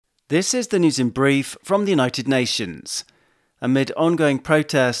This is the news in brief from the United Nations. Amid ongoing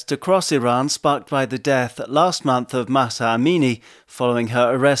protests across Iran sparked by the death last month of Mahsa Amini following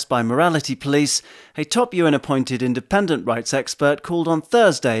her arrest by morality police, a top UN-appointed independent rights expert called on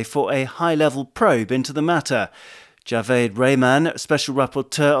Thursday for a high-level probe into the matter. Javed Rehman, Special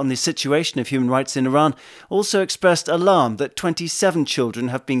Rapporteur on the situation of human rights in Iran, also expressed alarm that 27 children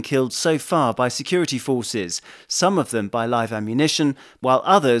have been killed so far by security forces, some of them by live ammunition, while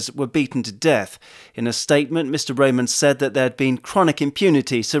others were beaten to death. In a statement, Mr. Rehman said that there had been chronic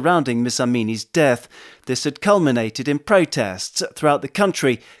impunity surrounding Ms. Amini's death. This had culminated in protests throughout the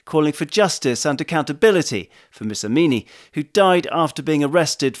country calling for justice and accountability for Ms. Amini, who died after being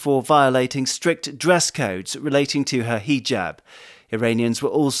arrested for violating strict dress codes relating to her hijab. Iranians were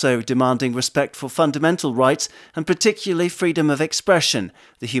also demanding respect for fundamental rights and particularly freedom of expression,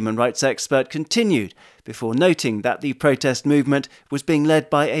 the human rights expert continued, before noting that the protest movement was being led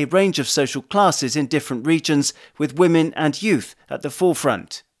by a range of social classes in different regions, with women and youth at the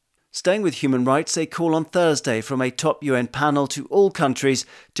forefront. Staying with human rights, a call on Thursday from a top UN panel to all countries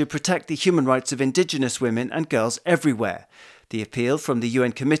to protect the human rights of indigenous women and girls everywhere. The appeal from the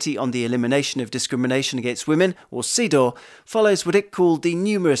UN Committee on the Elimination of Discrimination Against Women, or CEDAW, follows what it called the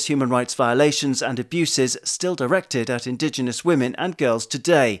numerous human rights violations and abuses still directed at indigenous women and girls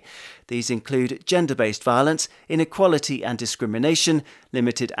today. These include gender-based violence, inequality and discrimination,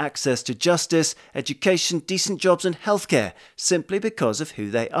 limited access to justice, education, decent jobs and healthcare, simply because of who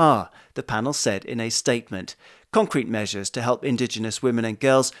they are, the panel said in a statement. Concrete measures to help indigenous women and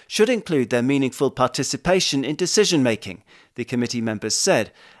girls should include their meaningful participation in decision-making, the committee members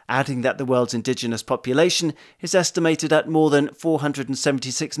said, adding that the world's indigenous population is estimated at more than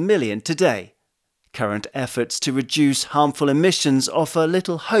 476 million today. Current efforts to reduce harmful emissions offer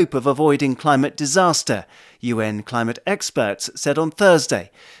little hope of avoiding climate disaster, UN climate experts said on Thursday,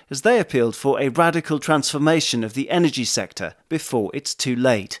 as they appealed for a radical transformation of the energy sector before it's too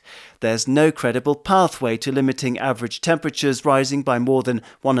late. There's no credible pathway to limiting average temperatures rising by more than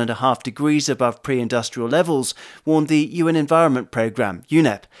 1.5 degrees above pre-industrial levels, warned the UN Environment Programme,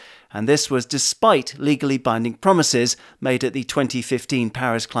 UNEP. And this was despite legally binding promises made at the 2015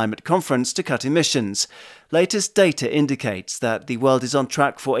 Paris Climate Conference to cut emissions. Latest data indicates that the world is on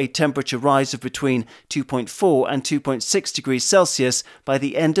track for a temperature rise of between 2.4 and 2.6 degrees Celsius by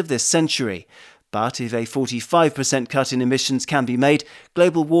the end of this century. But if a 45% cut in emissions can be made,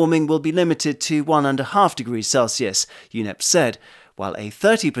 global warming will be limited to 1.5 degrees Celsius, UNEP said, while a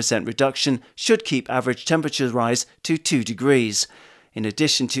 30% reduction should keep average temperature rise to 2 degrees. In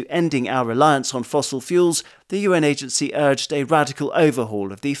addition to ending our reliance on fossil fuels, the UN agency urged a radical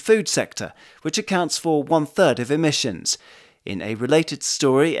overhaul of the food sector, which accounts for 1/3 of emissions. In a related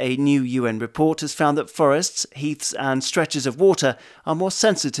story, a new UN report has found that forests, heaths and stretches of water are more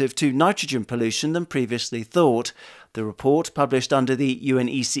sensitive to nitrogen pollution than previously thought. The report, published under the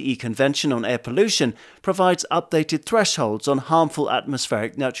UNECE Convention on Air Pollution, provides updated thresholds on harmful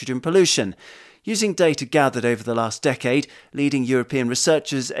atmospheric nitrogen pollution. Using data gathered over the last decade, leading European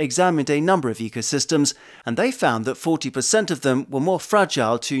researchers examined a number of ecosystems, and they found that 40% of them were more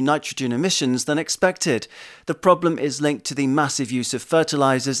fragile to nitrogen emissions than expected. The problem is linked to the massive use of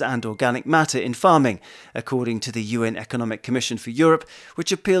fertilizers and organic matter in farming, according to the UN Economic Commission for Europe,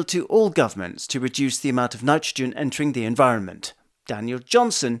 which appealed to all governments to reduce the amount of nitrogen entering the environment. Daniel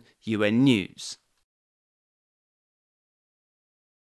Johnson, UN News.